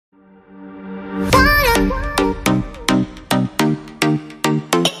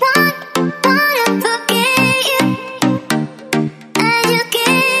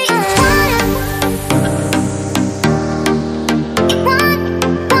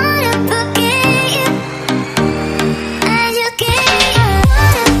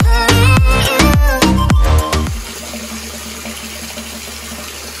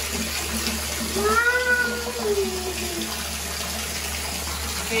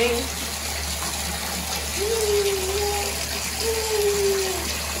Detangling.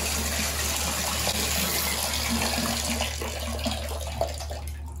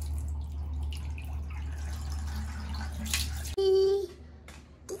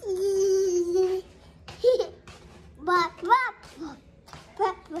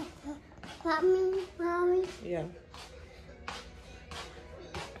 Yeah.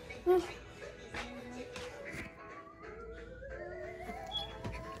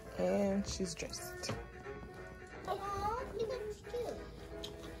 And she's dressed.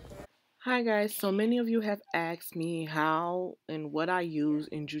 Hi guys, so many of you have asked me how and what I use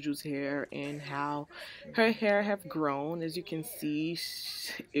in Juju's hair and how her hair have grown. As you can see,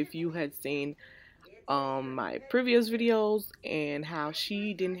 if you had seen my previous videos, and how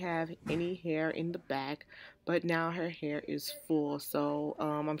she didn't have any hair in the back, but now her hair is full. So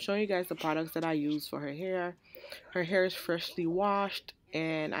I'm showing you guys the products that I use for her hair. Her hair is freshly washed,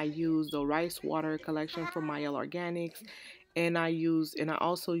 and I use the rice water collection from Mielle Organics, and I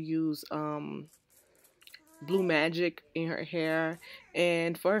also use Blue Magic in her hair.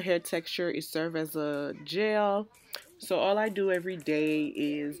 And for her hair texture, it serves as a gel. So all I do every day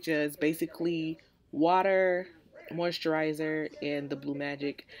is just basically water, moisturizer, and the Blue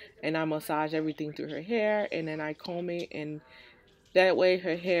Magic, and I massage everything through her hair, and then I comb it, and that way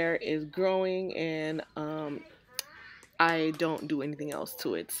her hair is growing, and I don't do anything else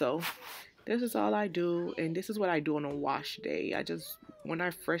to it. So this is all I do, and this is what I do on a wash day. When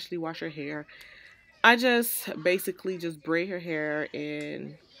I freshly wash her hair, I just basically just braid her hair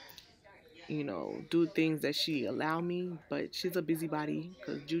and, you know, do things that she allow me. But she's a busybody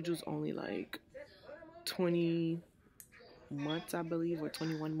because Juju's only like 20 months, I believe, or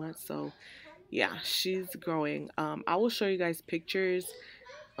 21 months. So yeah, she's growing. I will show you guys pictures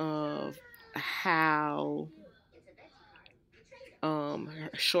of how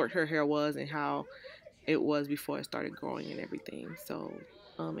short her hair was and how it was before it started growing and everything. So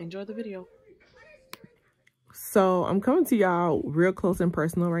enjoy the video. So I'm coming to y'all real close and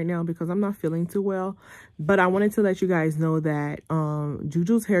personal right now because I'm not feeling too well, but I wanted to let you guys know that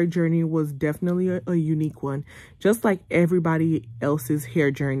Juju's hair journey was definitely a unique one, just like everybody else's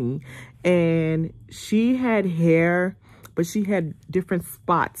hair journey. And she had hair, but she had different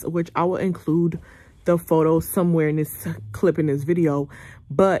spots, which I will include the photo somewhere in this clip in this video.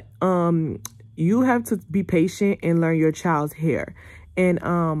 But you have to be patient and learn your child's hair. And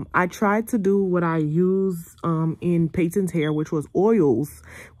I tried to do what I use in Peyton's hair, which was oils,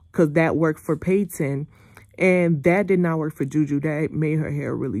 because that worked for Peyton. And that did not work for Juju. That made her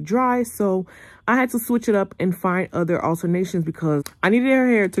hair really dry. So I had to switch it up and find other alternations because I needed her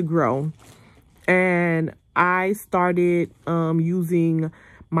hair to grow. And I started using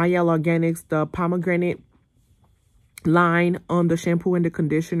Mielle Organics, the Pomegranate line on the shampoo and the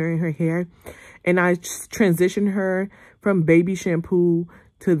conditioner in her hair. And I transitioned her from baby shampoo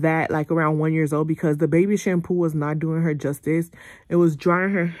to that like around 1 year old because the baby shampoo was not doing her justice. It was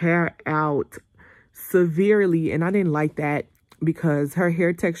drying her hair out severely, and I didn't like that because her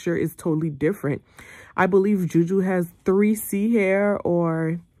hair texture is totally different. I believe Juju has 3C hair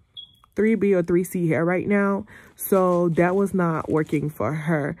or 3B or 3C hair right now, so that was not working for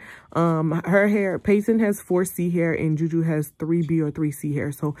her. Her hair, Peyton has 4C hair and Juju has 3B or 3C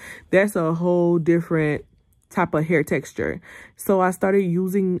hair, so that's a whole different type of hair texture. So I started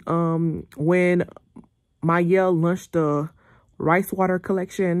using when Mielle launched the rice water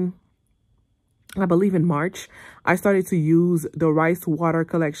collection, I believe in March, I started to use the rice water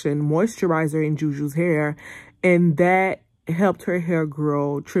collection moisturizer in Juju's hair, and that helped her hair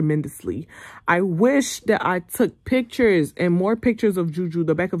grow tremendously. I wish that I took pictures and more pictures of Juju,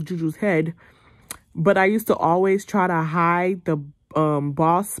 the back of Juju's head, but I used to always try to hide the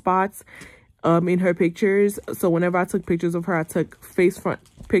bald spots in her pictures. So whenever I took pictures of her, I took face front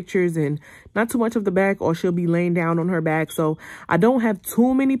pictures and not too much of the back, or she'll be laying down on her back. So I don't have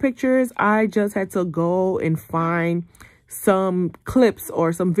too many pictures. I just had to go and find some clips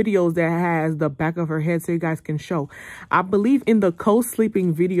or some videos that has the back of her head so you guys can show. I believe in the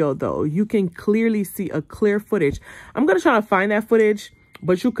co-sleeping video though, you can clearly see a clear footage. I'm gonna try to find that footage,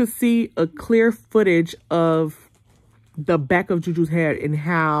 but you could see a clear footage of the back of Juju's hair and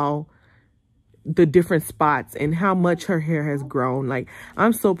how the different spots and how much her hair has grown. Like,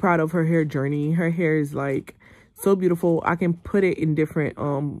 I'm so proud of her hair journey. Her hair is like so beautiful. I can put it in different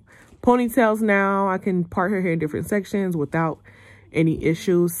ponytails now. I can part her hair in different sections without any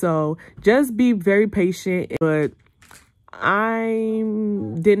issues. So just be very patient. But I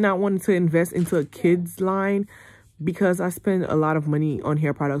did not want to invest into a kids line because I spend a lot of money on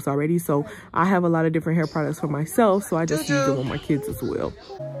hair products already. So I have a lot of different hair products for myself. So I just use them on my kids as well.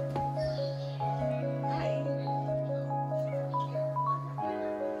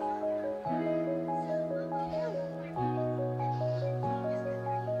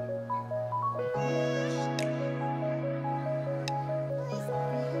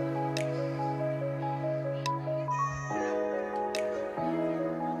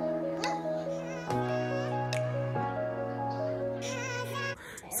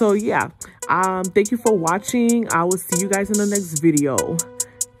 So yeah, thank you for watching. I will see you guys in the next video.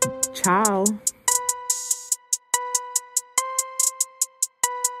 Ciao.